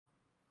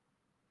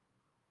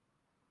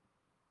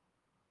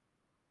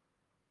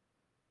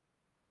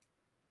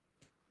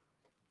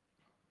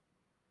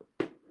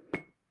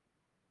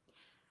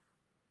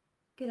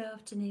Good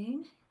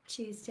afternoon,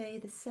 Tuesday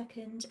the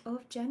 2nd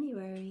of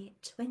January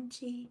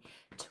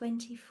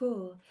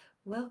 2024.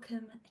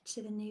 Welcome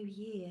to the new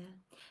year,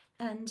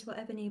 and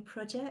whatever new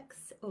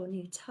projects or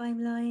new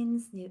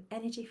timelines, new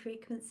energy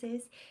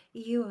frequencies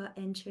you are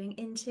entering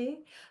into,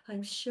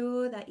 I'm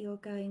sure that you're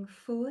going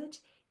forward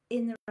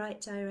in the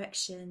right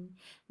direction.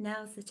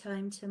 Now's the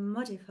time to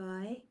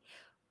modify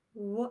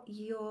what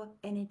your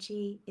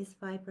energy is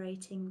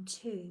vibrating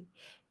to.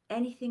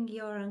 Anything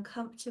you're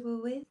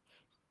uncomfortable with,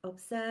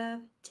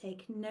 observe,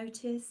 take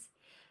notice,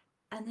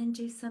 and then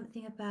do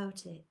something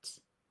about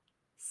it.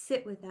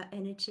 Sit with that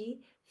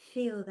energy,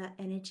 feel that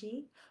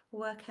energy,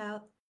 work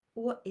out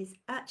what is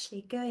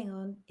actually going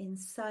on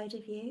inside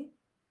of you,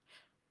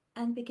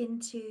 and begin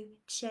to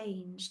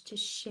change, to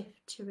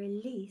shift, to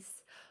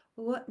release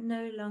what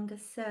no longer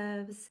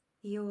serves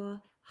your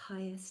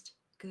highest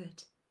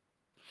good.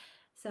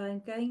 So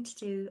I'm going to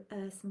do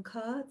some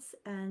cards,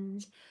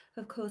 and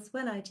of course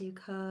when I do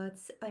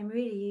cards I'm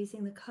really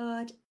using the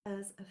card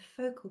as a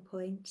focal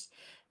point,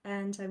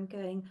 and I'm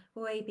going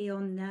way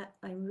beyond that.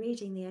 I'm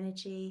reading the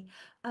energy,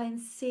 I'm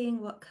seeing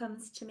what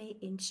comes to me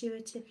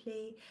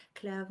intuitively,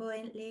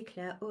 clairvoyantly,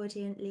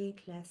 clairaudiently,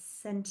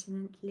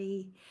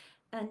 clairsentiently,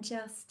 and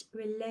just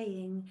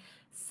relaying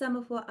some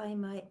of what I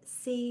might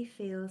see,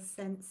 feel,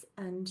 sense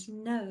and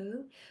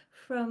know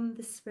from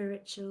the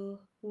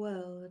spiritual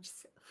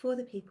worlds for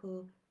the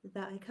people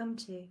that I come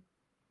to.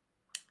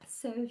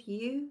 So if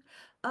you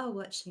are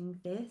watching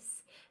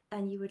this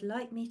and you would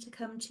like me to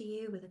come to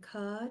you with a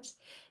card,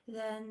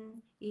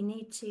 then you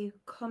need to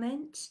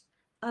comment,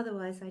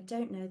 otherwise I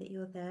don't know that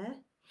you're there.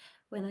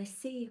 When I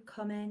see you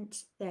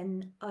comment,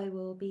 then I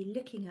will be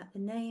looking at the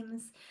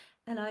names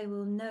and I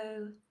will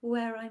know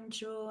where I'm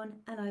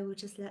drawn, and I will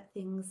just let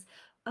things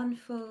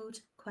unfold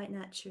quite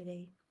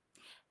naturally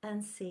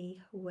and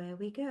see where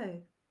we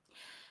go.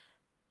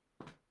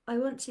 I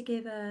want to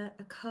give a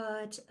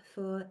card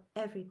for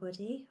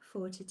everybody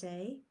for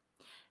today,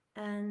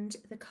 and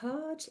the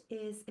card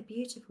is a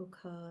beautiful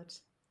card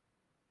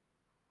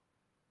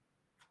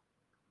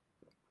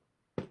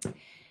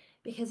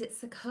because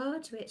it's a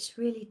card which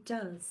really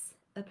does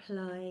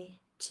apply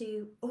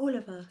to all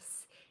of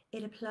us.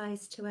 It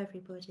applies to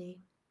everybody,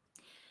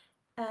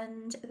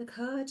 and the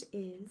card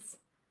is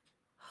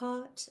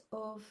Heart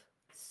of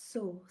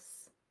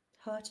Source.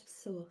 Heart of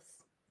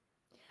Source.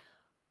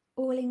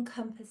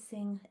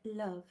 All-encompassing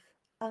love,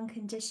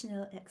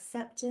 unconditional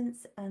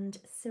acceptance and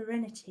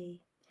serenity.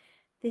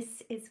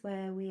 This is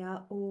where we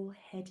are all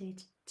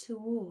headed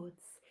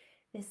towards,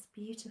 this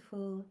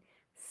beautiful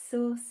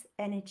source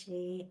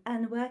energy,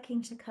 and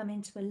working to come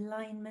into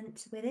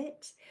alignment with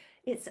it.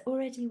 It's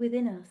already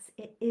within us.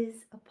 It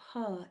is a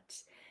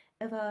part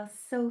of our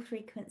soul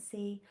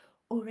frequency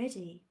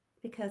already,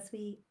 because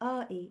we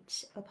are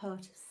each a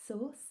part of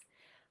source,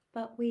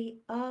 but we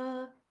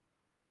are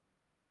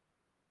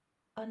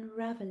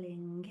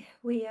unraveling,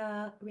 we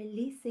are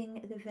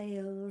releasing the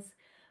veils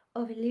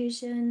of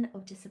illusion,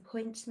 of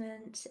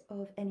disappointment,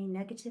 of any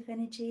negative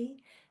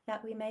energy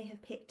that we may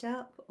have picked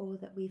up or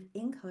that we've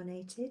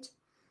incarnated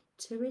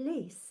to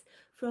release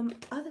from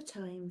other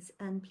times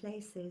and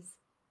places.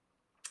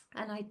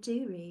 And I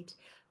do read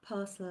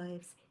past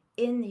lives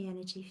in the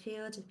energy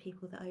field of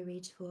people that I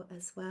read for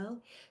as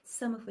well,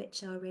 some of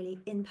which are really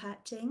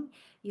impacting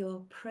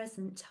your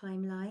present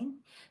timeline.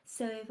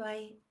 So if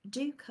I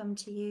do come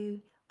to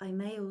you, I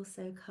may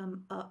also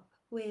come up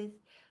with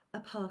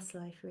a past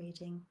life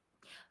reading.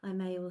 I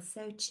may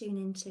also tune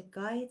into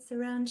guides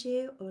around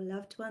you or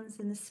loved ones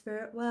in the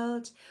spirit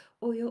world,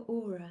 or your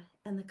aura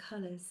and the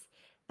colours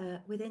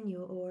within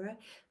your aura.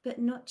 But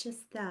not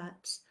just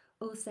that,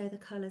 also the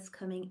colours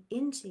coming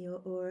into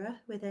your aura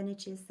with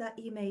energies that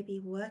you may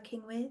be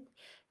working with,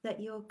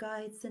 that your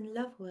guides and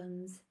loved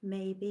ones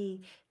may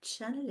be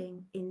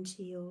channeling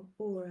into your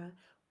aura.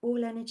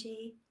 All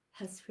energy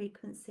has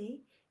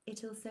frequency.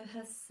 It also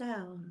has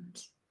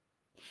sound.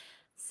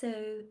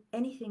 So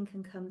anything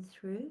can come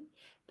through,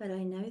 but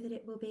I know that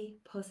it will be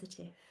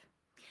positive.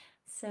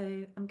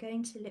 So I'm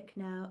going to look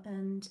now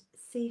and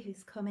see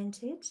who's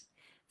commented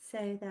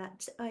so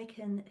that I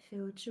can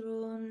feel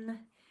drawn,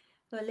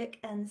 or look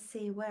and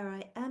see where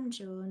I am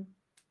drawn.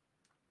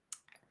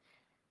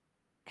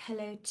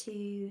 Hello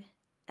to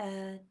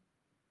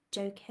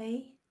Joe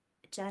K,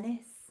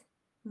 Janice,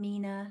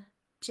 Mina,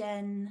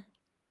 Jen.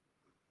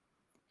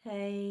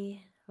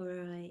 Hey, all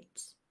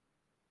right.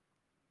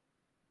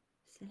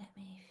 So let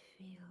me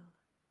feel.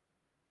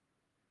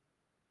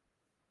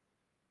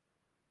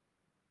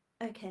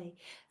 Okay,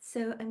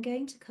 so I'm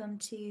going to come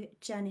to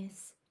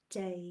Janice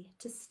Day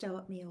to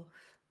start me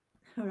off.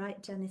 All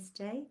right, Janice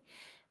Day.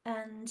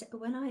 And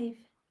when I've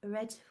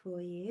read for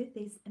you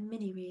these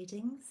mini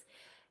readings,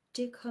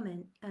 do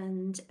comment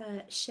and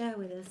share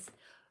with us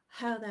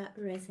how that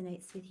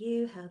resonates with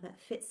you, how that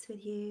fits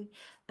with you,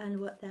 and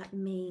what that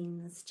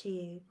means to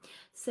you.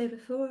 So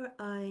before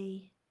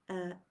I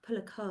pull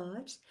a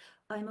card,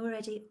 I'm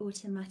already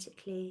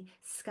automatically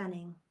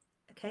scanning.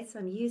 Okay, so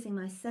I'm using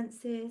my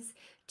senses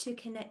to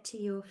connect to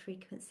your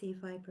frequency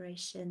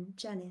vibration,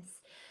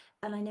 Janice.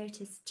 And I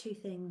noticed two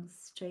things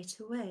straight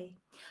away.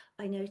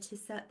 I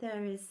noticed that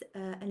there is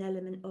an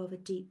element of a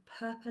deep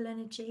purple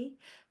energy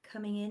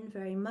coming in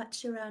very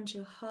much around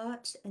your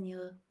heart and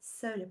your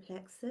solar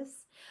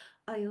plexus.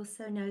 I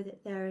also know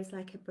that there is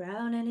like a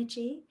brown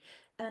energy,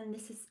 and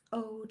this is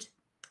old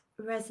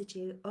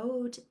residue,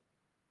 old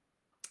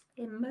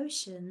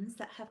emotions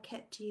that have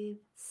kept you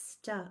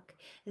stuck,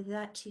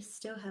 that you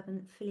still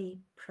haven't fully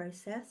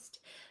processed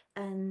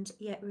and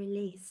yet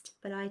released.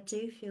 But I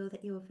do feel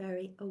that you're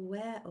very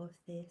aware of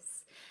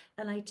this,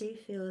 and I do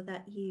feel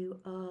that you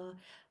are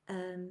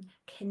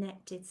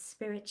connected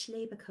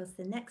spiritually, because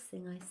the next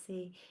thing I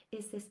see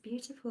is this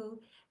beautiful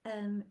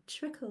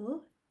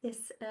trickle,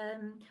 this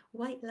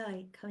white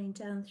light coming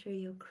down through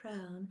your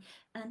crown,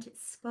 and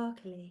it's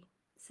sparkly.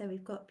 So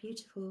we've got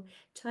beautiful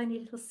tiny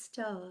little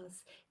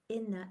stars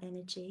in that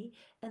energy,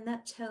 and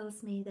that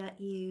tells me that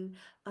you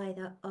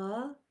either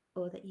are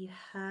or that you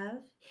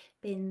have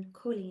been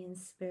calling in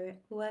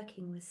spirit,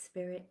 working with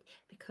spirit,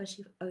 because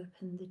you've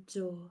opened the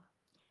door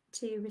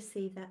to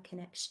receive that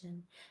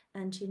connection.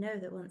 And you know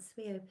that once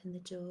we open the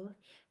door,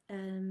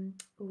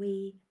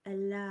 we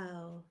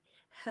allow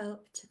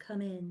help to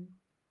come in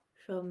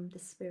from the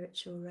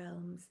spiritual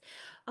realms.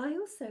 I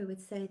also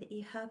would say that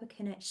you have a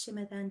connection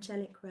with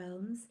angelic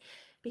realms,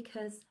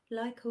 because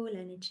like all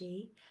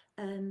energy,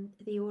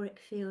 the auric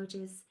field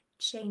is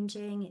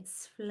changing,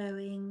 it's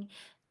flowing,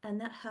 and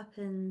that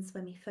happens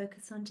when we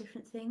focus on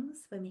different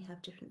things, when we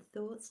have different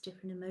thoughts,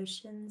 different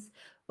emotions,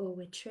 or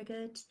we're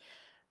triggered.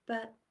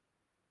 But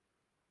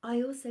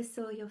I also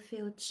saw your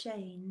field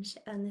change,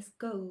 and this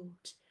gold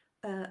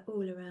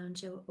all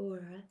around your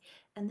aura,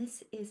 and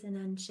this is an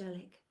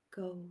angelic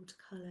gold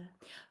colour.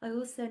 I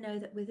also know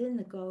that within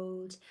the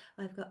gold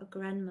I've got a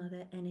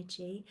grandmother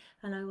energy,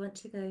 and I want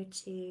to go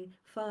to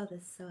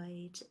father's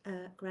side,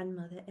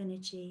 grandmother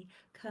energy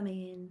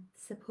coming in,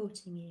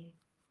 supporting you.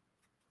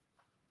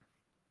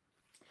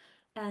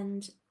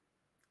 And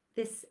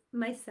this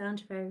may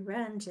sound very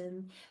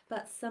random,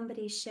 but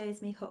somebody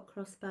shows me hot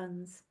cross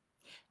buns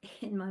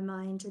in my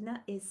mind, and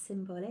that is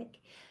symbolic.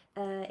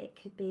 It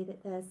could be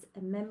that there's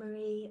a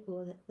memory,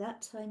 or that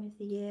that time of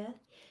the year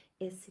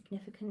is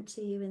significant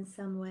to you in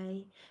some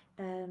way,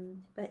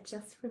 but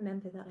just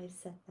remember that I've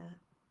said that.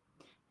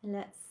 And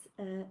let's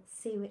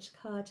see which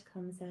card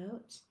comes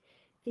out.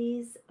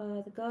 These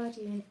are the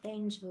Guardian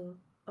Angel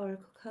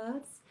Oracle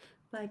cards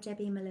by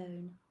Debbie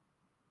Malone.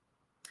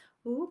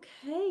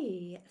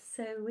 Okay,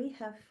 so we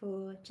have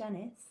for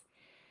Janice,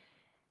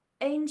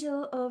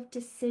 Angel of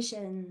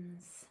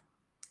Decisions.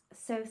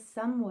 So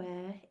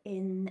somewhere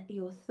in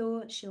your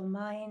thoughts, your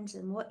mind,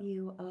 and what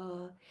you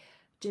are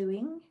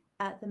doing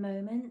at the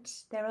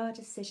moment, there are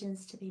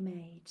decisions to be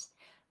made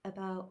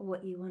about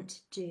what you want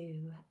to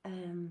do.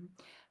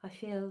 I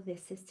feel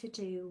this is to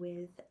do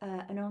with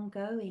an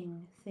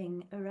ongoing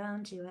thing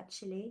around you,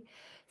 actually,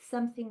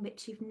 something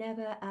which you've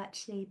never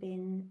actually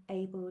been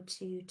able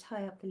to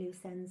tie up the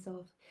loose ends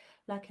of,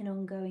 like an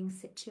ongoing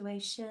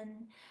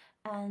situation,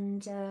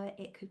 and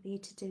it could be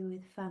to do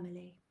with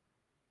family.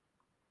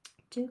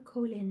 Do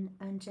call in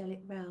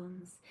angelic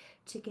realms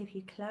to give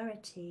you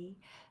clarity,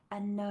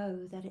 and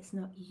know that it's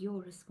not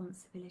your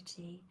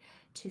responsibility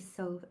to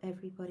solve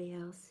everybody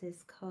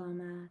else's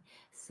karma,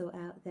 sort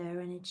out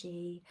their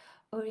energy,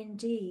 or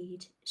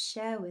indeed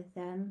share with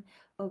them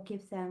or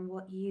give them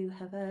what you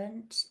have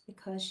earned,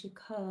 because you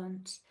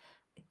can't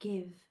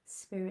give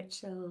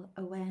spiritual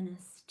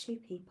awareness to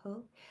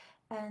people,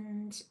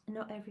 and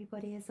not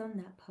everybody is on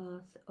that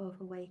path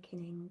of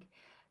awakening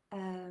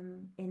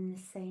in the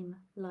same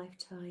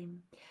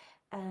lifetime.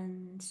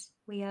 And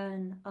we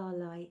earn our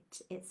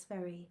light. It's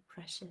very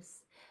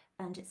precious,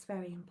 and it's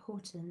very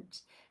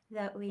important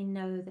that we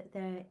know that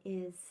there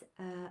is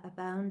a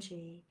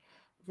boundary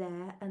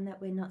there, and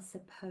that we're not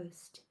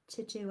supposed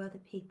to do other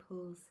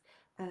people's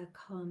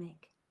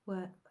karmic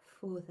work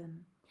for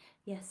them.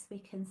 Yes, we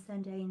can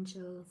send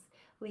angels,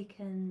 we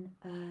can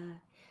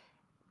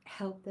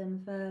help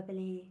them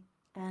verbally,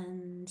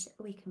 and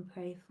we can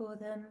pray for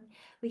them,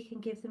 we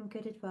can give them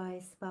good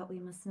advice, but we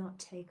must not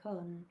take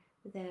on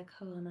their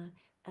karma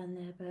and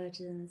their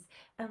burdens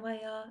and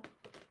weigh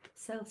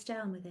ourselves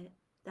down with it.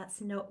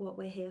 That's not what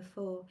we're here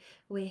for.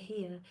 We're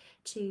here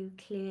to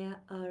clear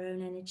our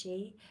own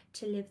energy,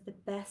 to live the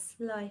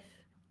best life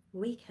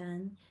we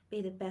can,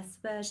 be the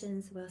best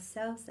versions of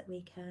ourselves that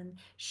we can,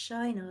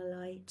 shine our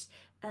light,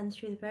 and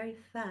through the very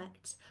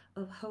fact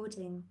of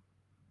holding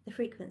the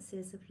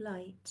frequencies of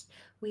light,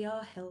 we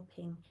are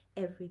helping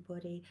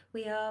everybody.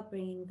 We are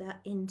bringing that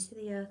into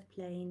the earth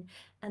plane,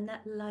 and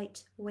that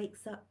light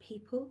wakes up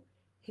people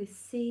who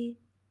see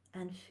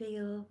and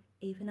feel,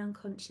 even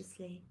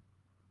unconsciously,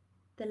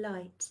 the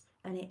light,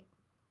 and it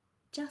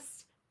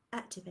just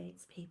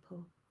activates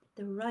people,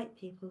 the right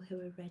people who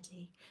are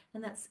ready.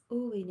 And that's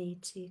all we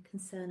need to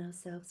concern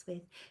ourselves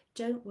with.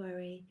 Don't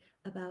worry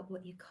about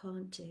what you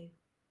can't do.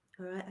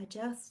 All right, I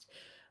just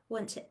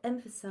want to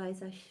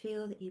emphasize, I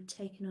feel that you've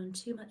taken on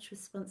too much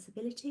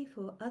responsibility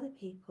for other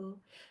people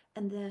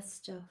and their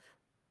stuff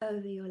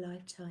over your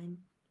lifetime.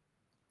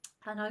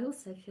 And I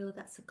also feel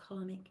that's a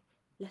karmic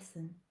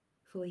lesson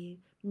for you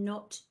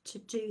not to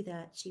do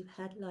that. You've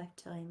had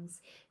lifetimes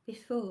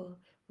before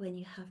when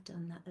you have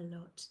done that a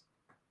lot.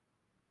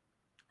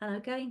 And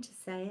I'm going to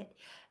say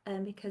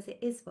it because it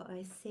is what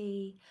I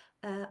see.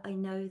 I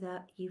know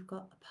that you've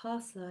got a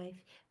past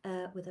life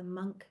with a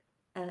monk,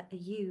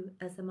 you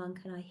as a monk,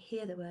 and I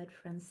hear the word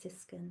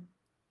Franciscan.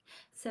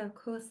 So of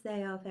course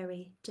they are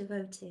very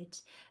devoted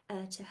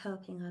to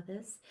helping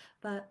others,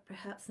 but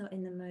perhaps not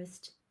in the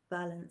most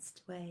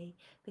balanced way,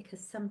 because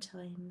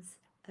sometimes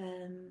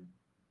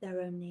their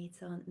own needs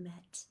aren't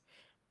met.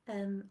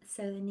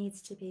 So there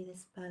needs to be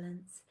this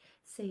balance.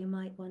 So you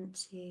might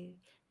want to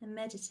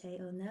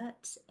meditate on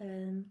that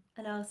and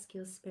ask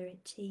your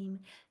spirit team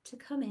to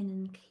come in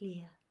and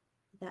clear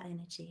that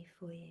energy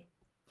for you.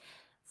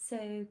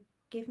 So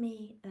give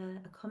me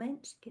a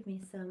comment, give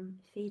me some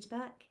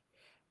feedback,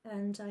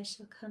 and I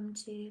shall come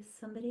to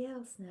somebody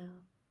else now.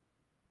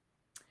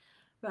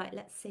 Right,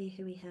 let's see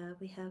who we have.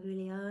 We have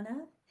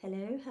Juliana.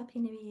 Hello, Happy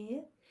New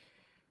Year.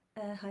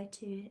 Hi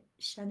to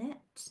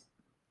Jeanette.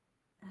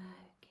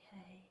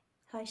 Okay.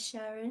 Hi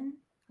Sharon.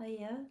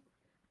 Hiya.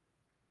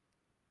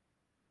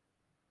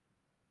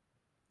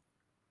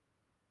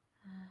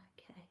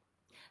 Okay.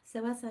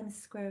 So as I'm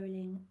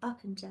scrolling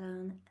up and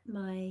down,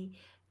 my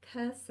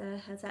cursor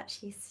has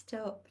actually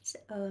stopped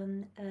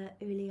on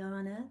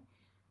Juliana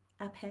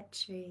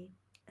Apetri.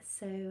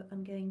 So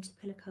I'm going to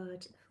pull a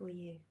card for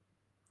you.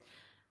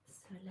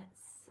 So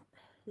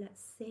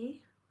let's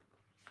see.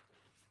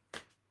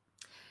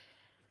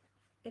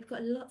 We've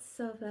got lots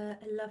of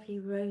lovely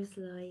rose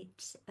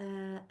light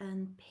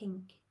and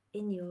pink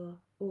in your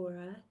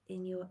aura,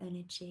 in your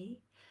energy.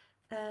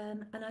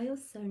 And I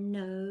also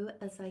know,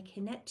 as I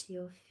connect to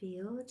your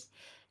field,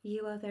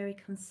 you are very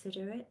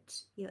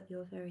considerate,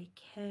 you're very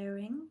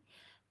caring,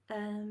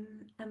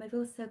 and we've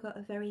also got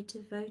a very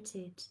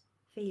devoted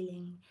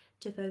feeling,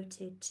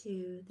 devoted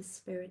to the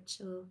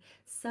spiritual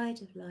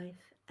side of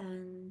life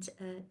and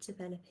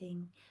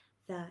developing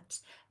that.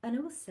 And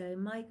also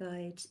my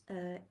guide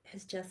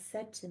has just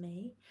said to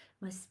me,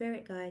 my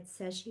spirit guide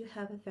says you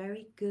have a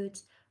very good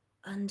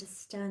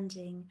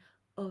understanding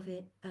of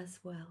it as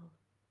well.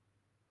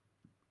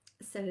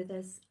 So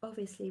there's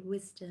obviously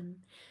wisdom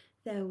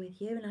there with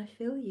you, and I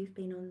feel you've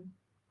been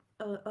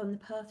on the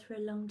path for a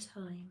long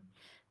time,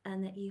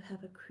 and that you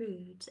have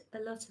accrued a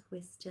lot of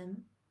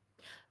wisdom,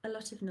 a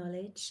lot of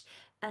knowledge,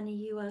 and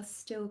you are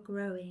still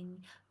growing.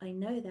 I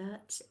know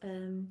that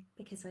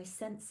because I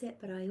sense it,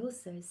 but I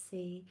also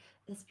see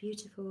this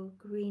beautiful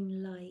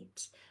green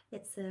light.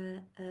 It's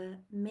a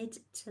mid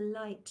to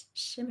light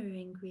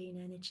shimmering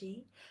green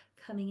energy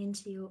coming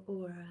into your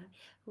aura.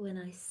 When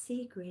I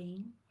see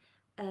green,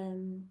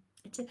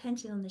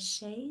 depending on the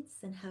shades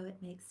and how it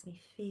makes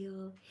me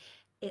feel,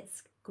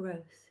 it's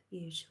growth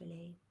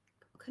usually.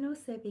 It can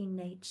also be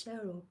nature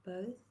or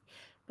both,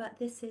 but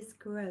this is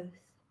growth.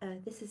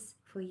 This is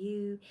for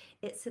you.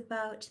 It's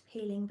about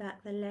peeling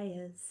back the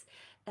layers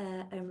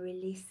and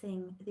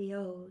releasing the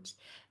old.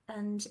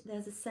 And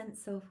there's a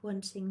sense of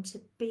wanting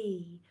to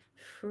be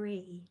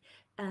free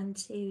and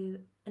to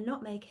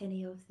not make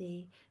any of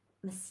the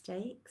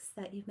mistakes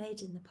that you've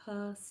made in the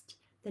past,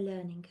 the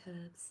learning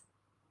curves,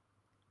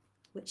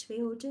 which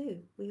we all do.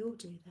 We all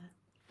do that.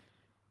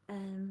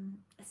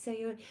 So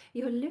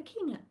you're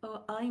looking at,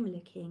 or I'm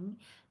looking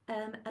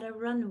at a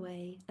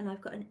runway, and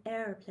I've got an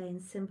aeroplane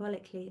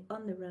symbolically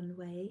on the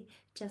runway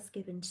just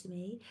given to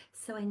me.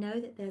 So I know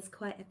that there's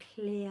quite a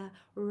clear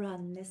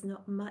run. There's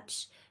not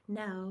much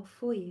now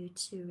for you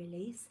to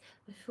release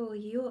before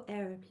your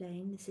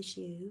aeroplane, this is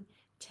you,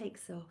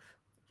 takes off.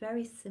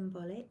 Very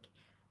symbolic,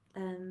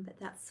 but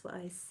that's what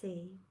I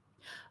see.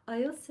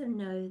 I also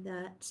know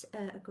that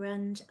a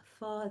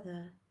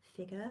grandfather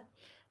figure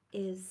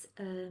is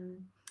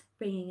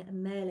bringing a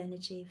male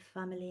energy,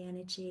 family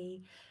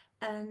energy,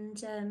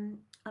 and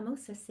I'm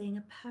also seeing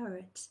a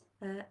parrot,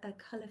 a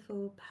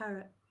colourful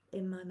parrot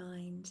in my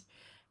mind,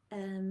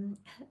 and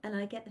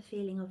I get the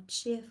feeling of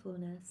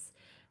cheerfulness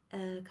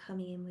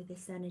coming in with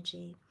this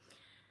energy.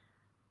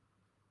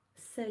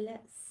 So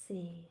let's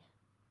see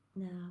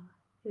now,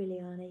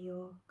 Juliana,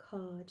 your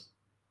card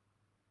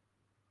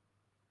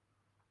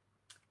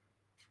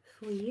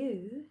for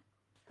you.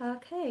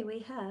 Okay, we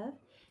have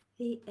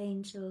the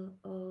Angel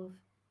of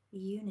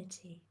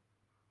Unity.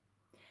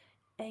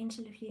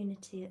 Angel of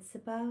Unity, it's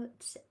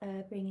about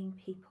bringing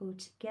people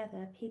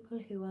together, people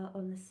who are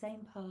on the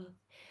same path,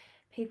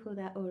 people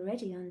that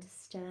already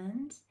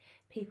understand,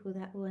 people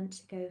that want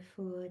to go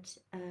forward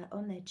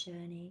on their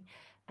journey,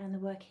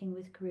 and working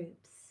with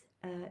groups,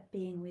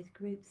 being with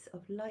groups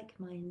of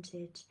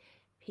like-minded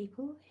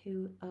people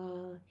who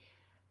are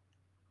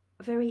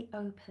very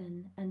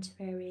open and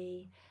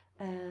very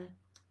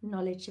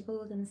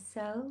knowledgeable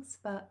themselves,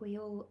 but we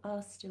all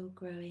are still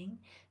growing.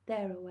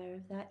 They're aware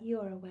of that,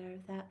 you're aware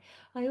of that.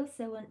 I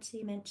also want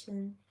to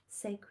mention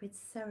sacred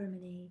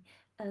ceremony,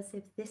 as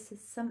if this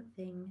is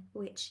something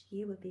which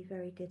you would be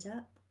very good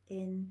at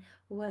in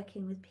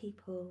working with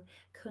people,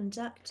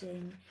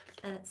 conducting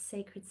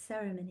sacred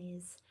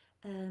ceremonies.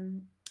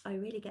 I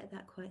really get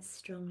that quite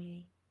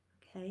strongly.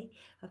 Okay,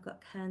 I've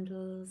got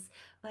candles,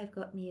 I've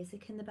got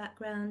music in the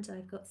background,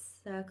 I've got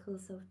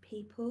circles of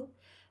people,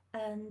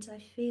 and I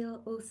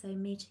feel also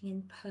meeting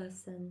in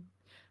person.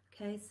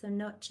 Okay, so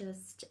not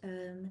just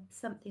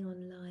something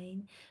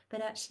online,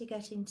 but actually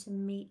getting to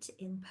meet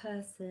in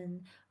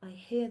person. I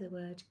hear the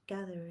word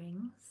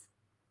gatherings.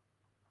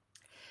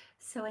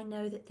 So I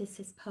know that this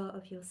is part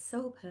of your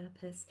soul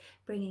purpose,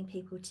 bringing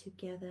people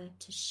together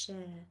to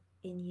share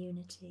in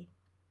unity.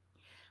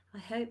 I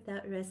hope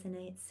that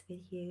resonates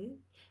with you.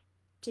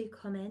 Do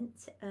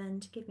comment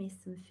and give me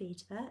some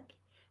feedback,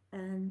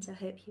 and I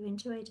hope you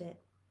enjoyed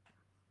it.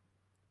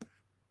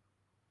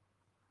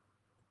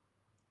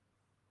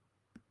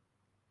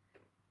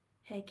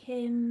 Hey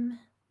Kim.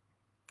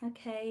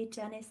 Okay,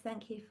 Janice,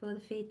 thank you for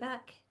the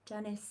feedback.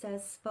 Janice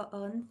says spot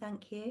on,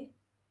 thank you.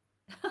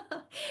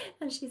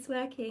 And she's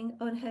working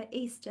on her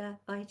Easter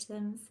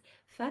items.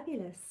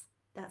 Fabulous.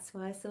 That's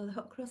why I saw the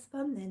hot cross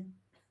bun then.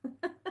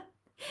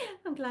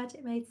 I'm glad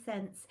it made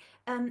sense.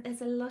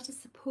 There's a lot of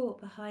support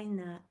behind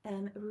that,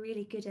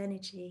 really good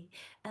energy,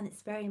 and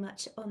it's very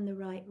much on the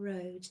right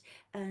road.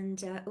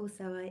 And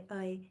also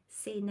I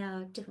see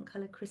now different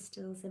colour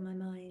crystals in my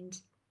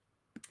mind.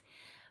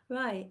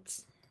 Right,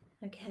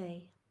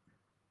 okay.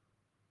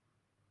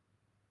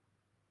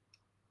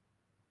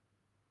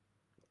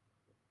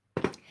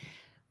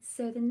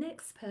 So the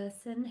next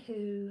person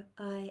who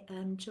I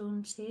am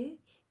drawn to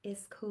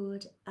is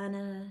called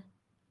Anna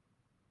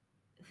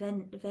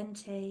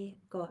Vente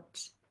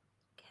Gott.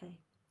 Okay.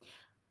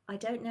 I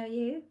don't know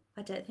you.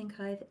 I don't think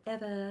I've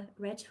ever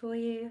read for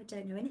you. I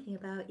don't know anything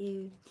about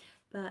you,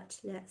 but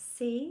let's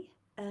see.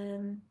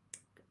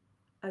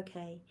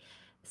 Okay.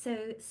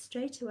 So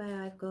straight away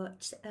I've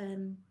got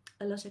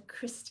a lot of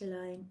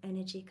crystalline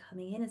energy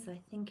coming in as I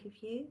think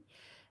of you.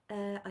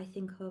 I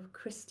think of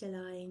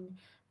crystalline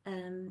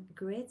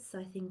grids,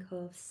 I think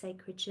of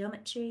sacred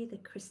geometry, the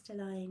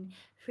crystalline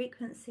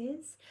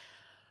frequencies.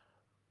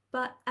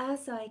 But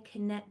as I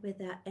connect with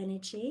that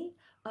energy,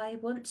 I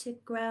want to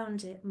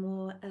ground it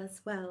more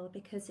as well,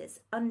 because it's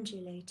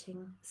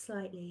undulating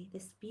slightly,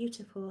 this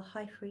beautiful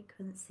high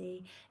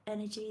frequency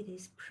energy,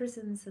 these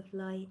prisms of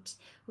light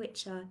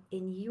which are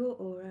in your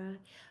aura.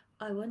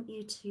 I want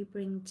you to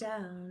bring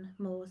down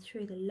more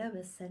through the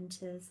lower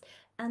centers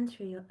and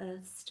through your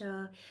earth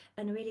star,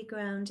 and really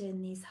ground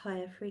in these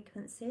higher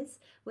frequencies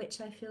which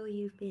I feel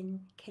you've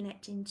been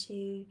connecting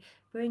to,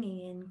 bringing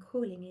in,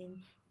 calling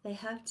in. They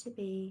have to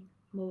be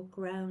more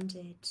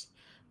grounded.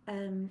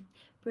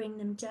 Bring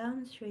them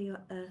down through your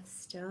earth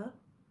star,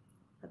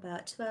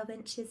 about 12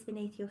 inches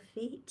beneath your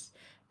feet,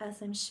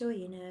 as I'm sure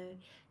you know,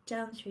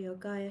 down through your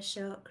Gaia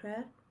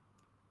chakra,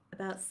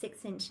 about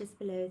 6 inches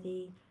below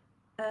the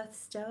earth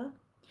star,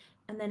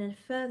 and then a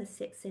further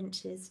 6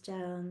 inches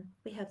down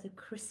we have the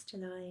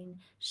crystalline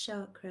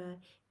chakra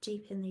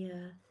deep in the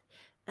earth.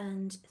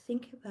 And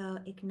think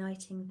about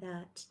igniting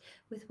that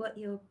with what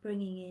you're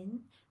bringing in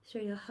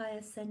through your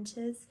higher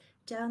centers,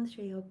 down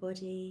through your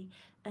body,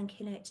 and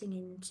connecting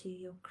into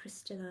your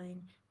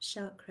crystalline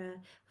chakra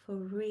for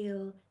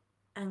real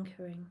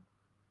anchoring.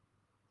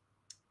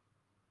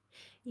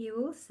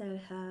 You also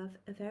have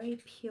a very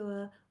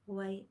pure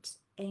white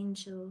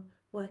angel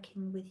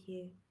working with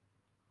you.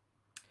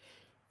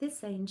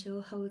 This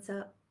angel holds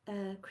up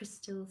a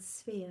crystal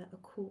sphere, a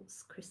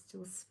quartz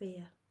crystal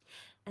sphere.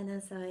 And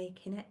as I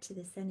connect to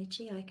this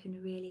energy, I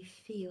can really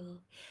feel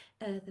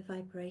the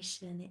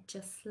vibration. It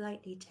just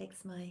slightly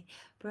takes my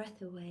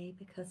breath away,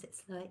 because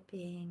it's like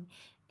being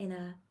in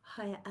a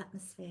higher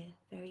atmosphere,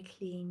 very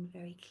clean,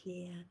 very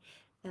clear,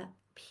 that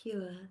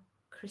pure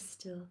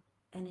crystal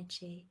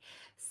energy.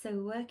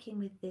 So working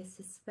with this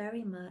is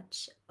very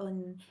much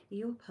on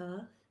your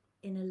path,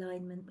 in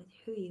alignment with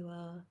who you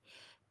are,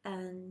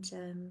 and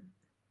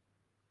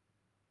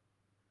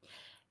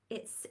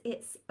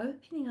it's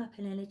opening up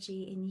an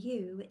energy in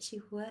you which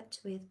you've worked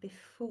with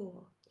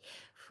before.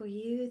 For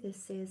you,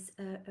 this is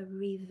a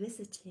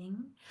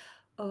revisiting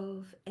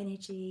of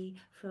energy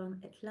from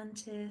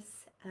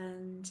Atlantis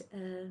and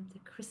the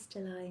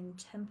crystalline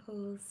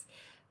temples.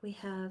 We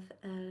have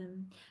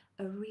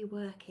a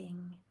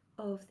reworking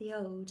of the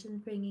old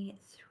and bringing it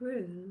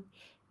through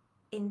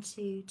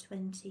into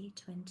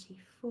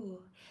 2024.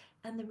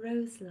 And the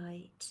rose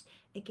light,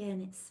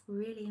 again, it's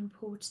really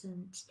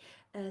important,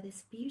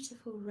 this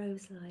beautiful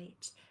rose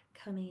light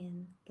coming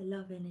in, the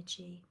love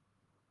energy.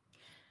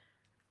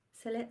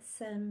 So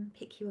let's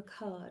pick you a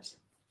card,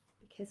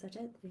 because I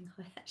don't think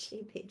I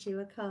actually picked you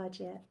a card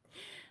yet,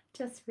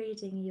 just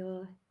reading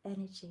your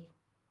energy.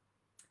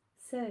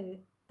 So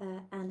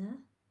Anna,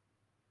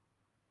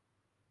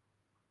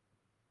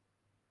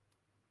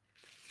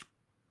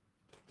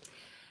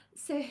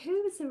 so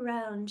who's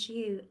around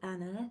you,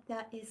 Anna,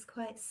 that is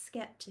quite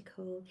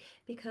skeptical?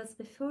 Because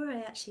before I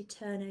actually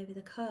turn over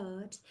the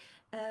card,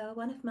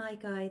 one of my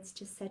guides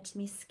just said to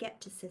me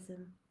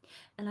skepticism.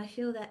 And I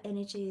feel that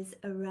energy is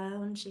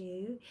around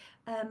you,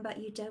 but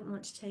you don't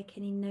want to take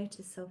any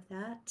notice of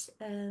that.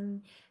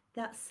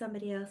 That's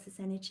somebody else's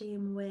energy,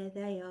 and where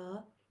they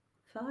are,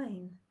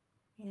 fine.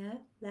 Yeah,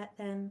 let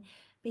them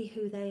be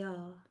who they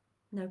are,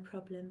 no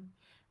problem.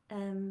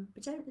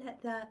 but don't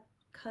let that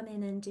come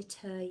in and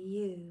deter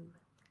you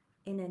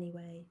in any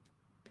way.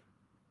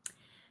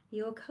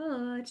 Your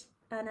card,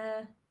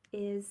 Anna,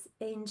 is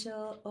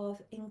Angel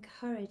of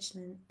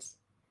Encouragement.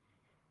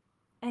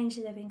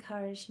 Angel of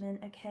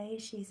Encouragement, okay,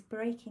 she's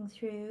breaking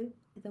through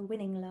the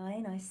winning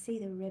line. I see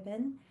the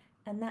ribbon,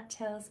 and that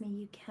tells me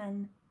you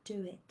can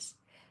do it.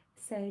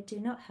 So do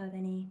not have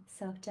any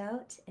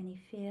self-doubt,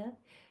 any fear.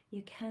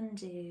 You can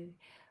do.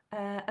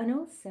 And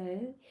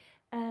also,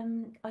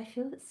 I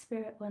feel that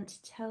Spirit want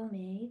to tell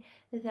me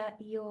that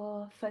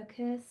your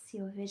focus,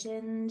 your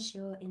visions,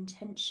 your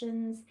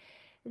intentions,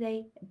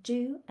 they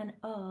do and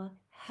are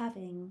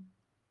having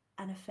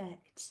an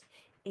effect.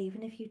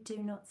 Even if you do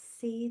not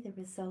see the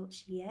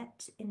results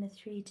yet in the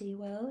 3D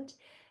world,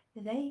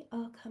 they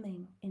are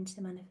coming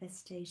into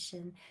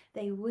manifestation.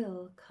 They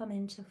will come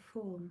into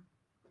form.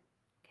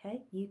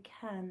 Okay, you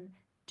can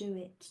do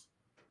it.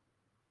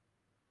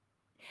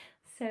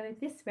 So if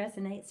this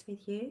resonates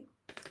with you,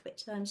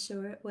 which I'm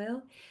sure it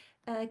will,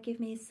 give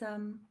me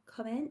some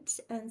comment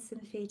and some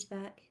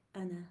feedback,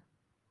 Anna.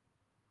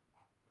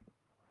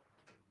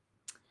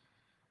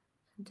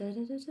 Da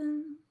 -da -da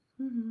 -da.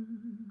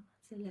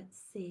 So let's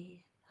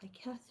see. Hi,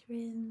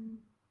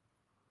 Catherine.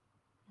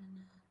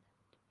 Anna.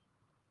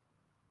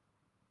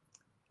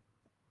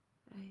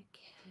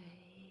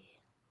 Okay.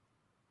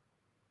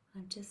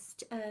 I'm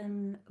just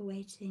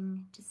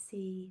waiting to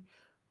see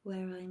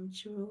where I'm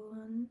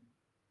drawn.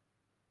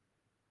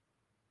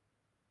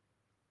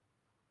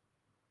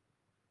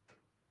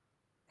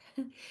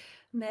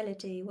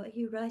 Melody, what are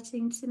you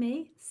writing to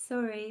me?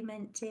 Sorry,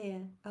 meant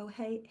dear. Oh,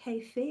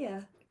 hey,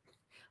 fear.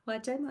 Well, I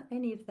don't want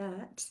any of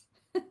that.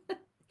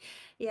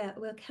 Yeah,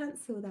 we'll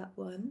cancel that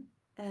one.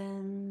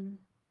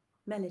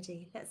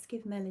 Melody, let's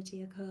give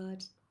Melody a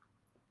card.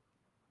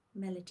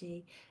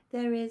 Melody.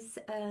 There is,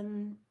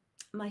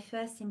 my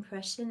first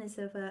impression is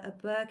of a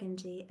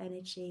burgundy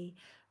energy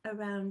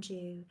around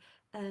you.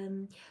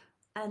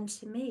 And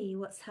to me,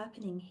 what's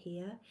happening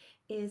here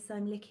is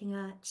I'm looking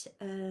at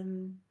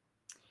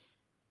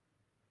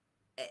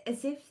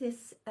as if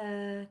this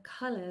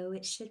colour,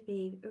 which should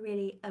be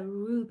really a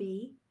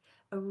ruby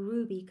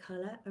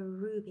colour, a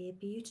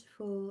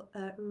beautiful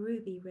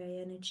ruby ray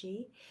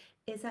energy,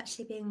 is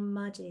actually being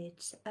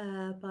muddied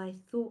by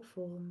thought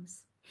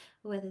forms,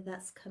 whether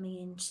that's coming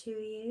into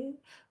you,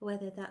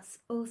 whether that's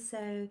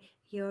also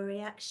your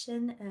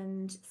reaction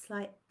and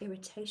slight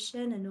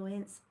irritation,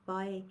 annoyance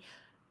by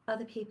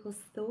other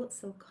people's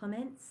thoughts or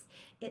comments.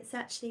 It's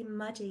actually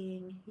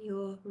muddying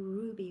your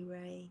ruby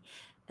ray.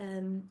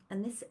 And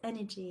this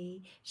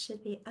energy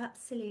should be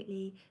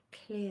absolutely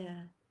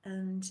clear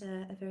and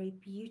a very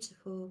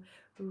beautiful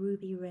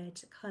ruby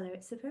red colour.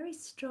 It's a very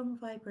strong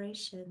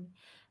vibration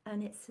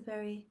and it's a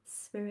very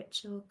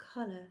spiritual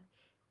colour.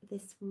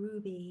 This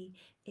ruby,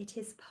 it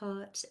is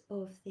part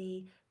of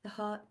the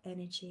heart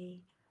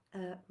energy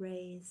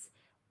rays.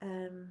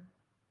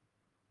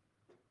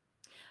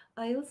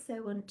 I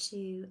also want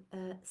to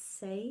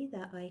say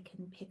that I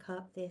can pick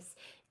up this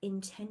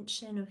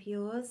intention of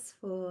yours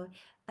for,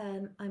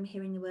 I'm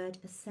hearing the word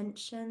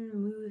ascension,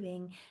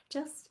 moving,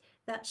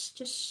 that's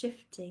just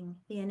shifting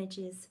the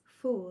energies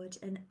forward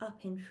and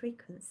up in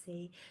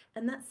frequency.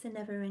 And that's a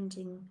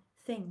never-ending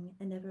thing,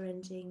 a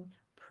never-ending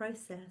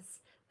process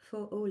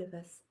for all of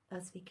us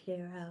as we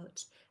clear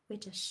out. We're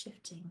just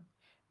shifting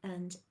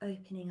and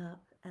opening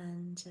up,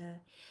 and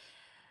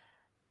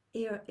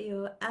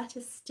you're at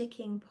a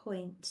sticking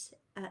point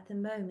at the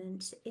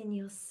moment in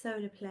your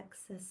solar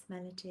plexus,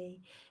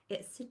 Melody.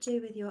 It's to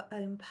do with your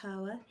own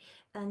power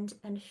and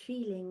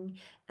feeling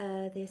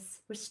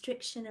this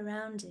restriction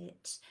around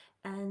it.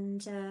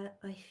 And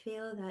I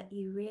feel that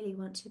you really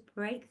want to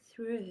break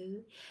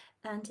through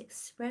and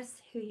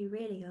express who you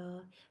really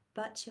are,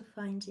 but you're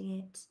finding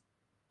it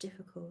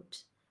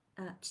difficult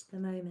at the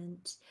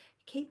moment.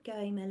 Keep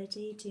going,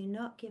 Melody. Do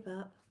not give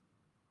up.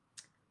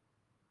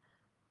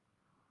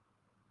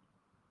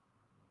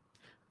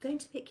 Going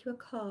to pick you a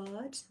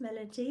card,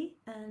 Melody,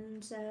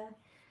 and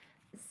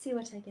see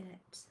what I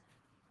get.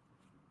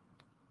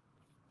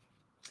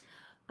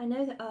 I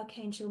know that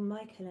Archangel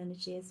Michael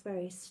energy is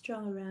very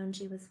strong around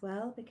you as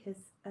well, because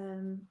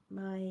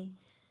my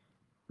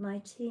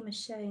team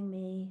is showing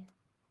me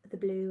the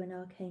blue and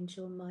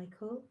Archangel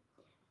Michael.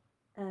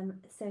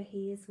 So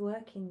he is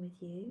working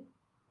with you.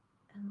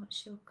 And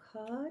what's your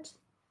card?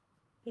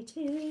 It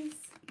is...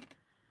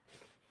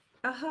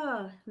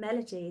 Aha,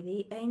 Melody,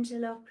 the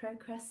Angel of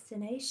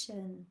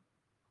Procrastination.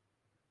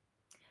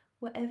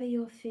 Whatever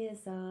your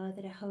fears are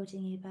that are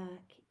holding you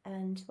back,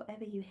 and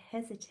whatever you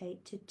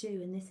hesitate to do,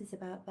 and this is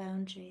about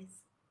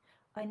boundaries.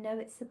 I know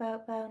it's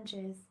about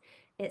boundaries.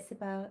 It's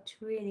about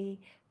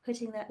really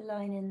putting that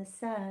line in the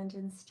sand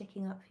and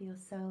sticking up for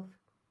yourself.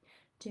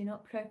 Do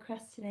not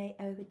procrastinate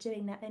over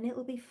doing that, and it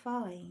will be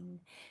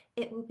fine.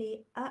 It will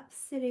be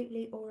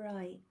absolutely all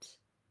right.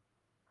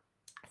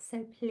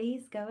 So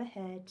please go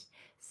ahead,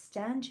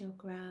 stand your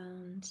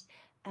ground,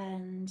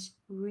 and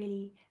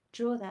really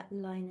draw that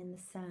line in the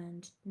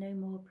sand. No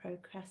more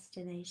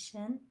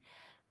procrastination.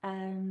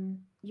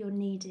 You're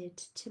needed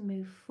to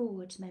move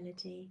forward,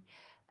 Melody.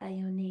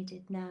 you're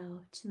needed now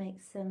to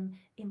make some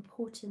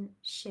important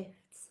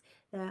shifts.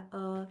 There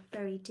are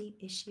very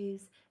deep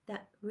issues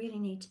that really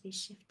need to be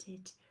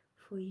shifted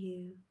for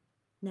you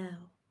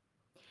now.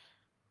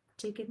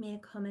 Do give me a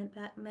comment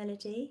back,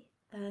 Melody,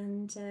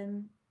 and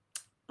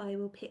I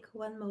will pick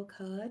one more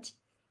card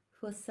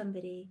for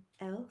somebody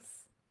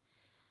else.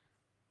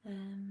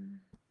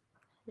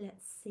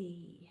 Let's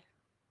see.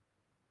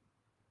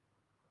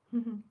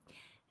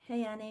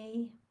 Hey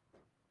Annie,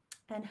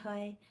 and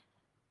hi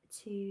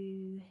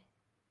to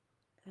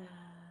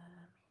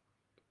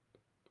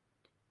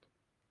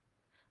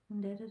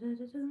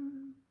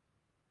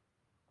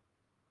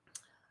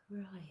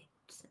right.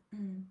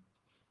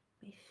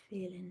 We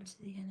feel into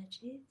the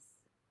energies.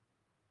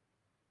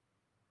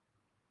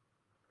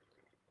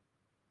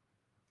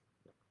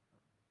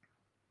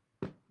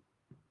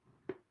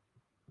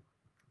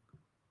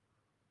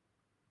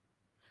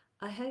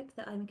 I hope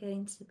that I'm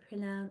going to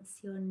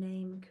pronounce your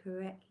name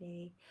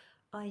correctly.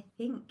 I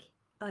think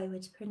I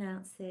would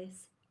pronounce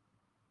this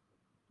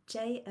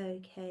Joke.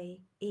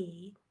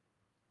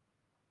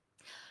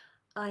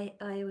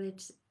 I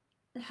would,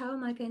 how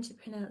am I going to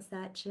pronounce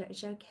that?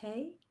 Joke?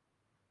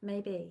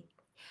 Maybe.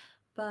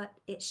 But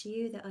it's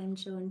you that I'm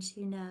drawn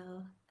to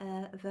now.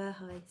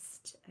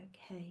 Verheist.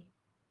 Okay.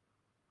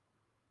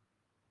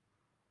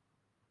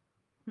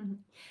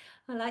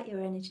 I like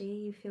your energy.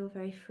 You feel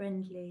very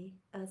friendly.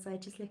 As I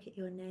just look at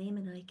your name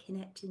and I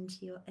connect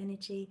into your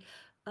energy,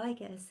 I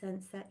get a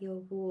sense that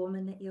you're warm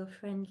and that you're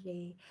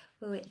friendly,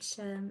 which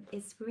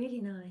is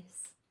really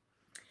nice.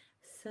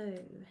 So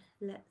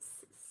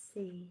let's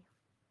see.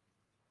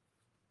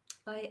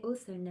 I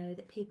also know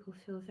that people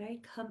feel very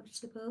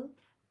comfortable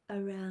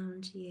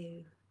around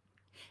you.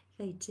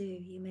 They do.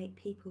 You make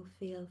people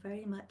feel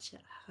very much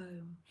at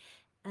home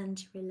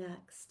and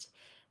relaxed.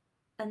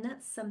 And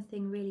that's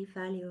something really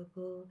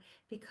valuable,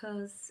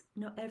 because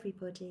not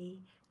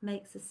everybody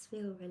makes us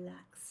feel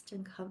relaxed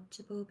and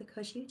comfortable,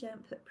 because you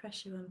don't put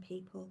pressure on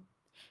people.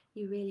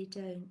 You really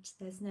don't.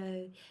 There's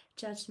no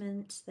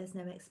judgment, there's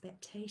no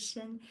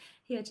expectation.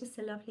 You're just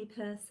a lovely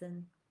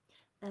person.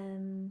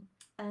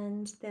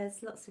 And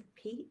there's lots of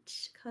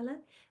peach colour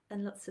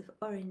and lots of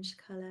orange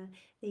colour.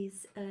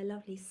 These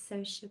lovely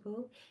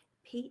sociable.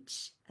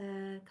 Peach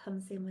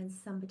comes in when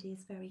somebody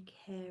is very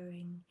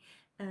caring,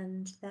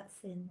 and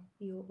that's in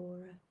your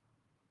aura.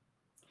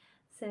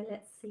 So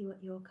let's see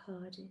what your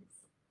card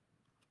is.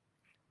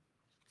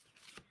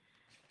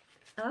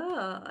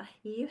 Ah,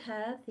 you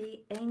have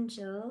the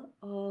Angel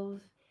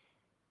of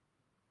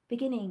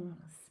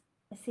Beginnings.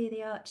 I see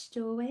the arched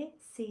doorway,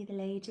 see the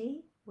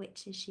lady,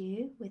 which is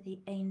you, with the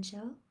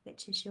angel,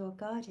 which is your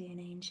guardian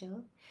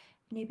angel.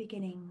 New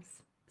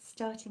beginnings,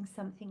 starting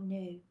something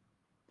new.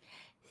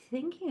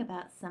 Thinking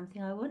about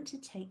something, I want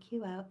to take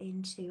you out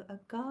into a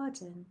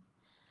garden.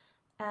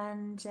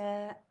 And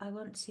I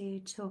want to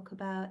talk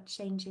about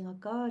changing a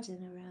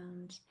garden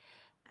around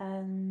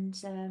and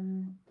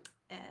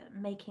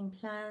making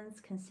plans,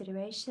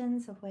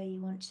 considerations of where you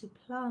want to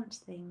plant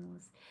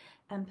things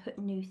and put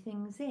new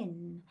things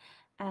in.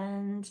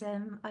 And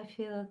I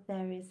feel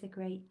there is a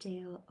great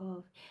deal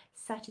of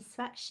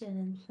satisfaction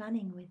in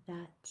planning with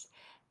that.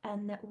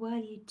 And that while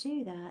you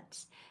do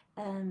that,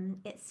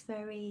 it's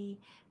very,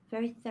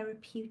 very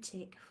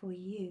therapeutic for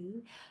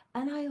you.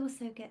 And I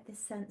also get the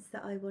sense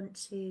that I want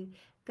to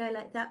go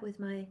like that with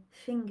my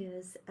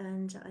fingers,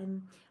 and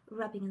I'm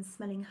rubbing and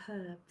smelling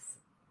herbs.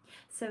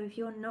 So if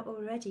you're not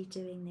already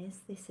doing this,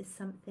 this is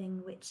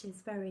something which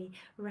is very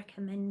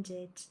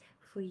recommended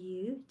for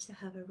you to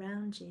have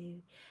around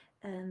you.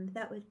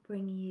 That would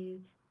bring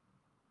you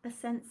a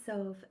sense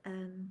of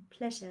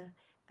pleasure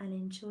and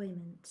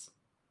enjoyment.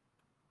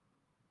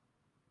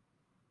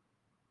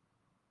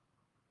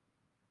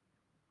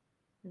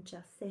 I'm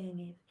just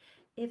seeing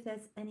if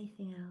there's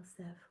anything else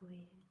there for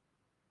you.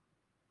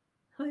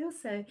 I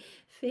also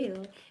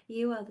feel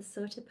you are the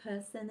sort of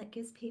person that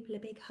gives people a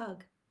big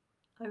hug.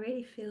 I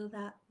really feel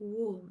that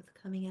warmth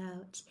coming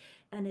out,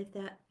 and if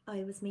that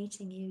I was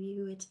meeting you,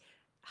 you would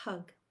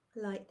hug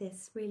like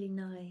this, really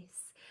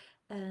nice.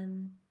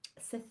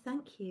 So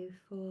thank you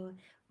for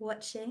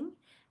watching,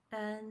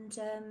 and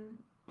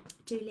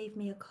do leave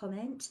me a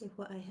comment if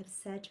what I have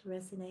said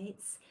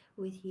resonates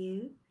with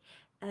you.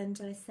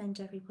 And I send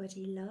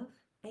everybody love,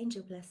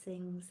 angel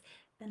blessings,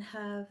 and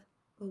have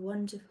a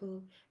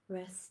wonderful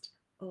rest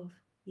of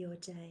your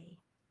day.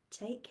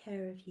 Take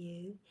care of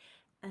you,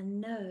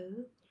 and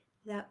know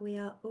that we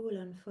are all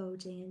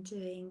unfolding and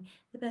doing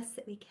the best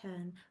that we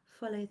can.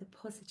 Follow the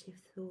positive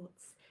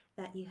thoughts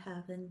that you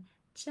have and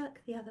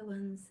chuck the other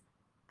ones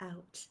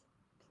out.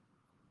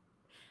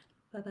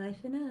 Bye bye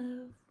for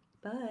now.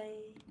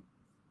 Bye.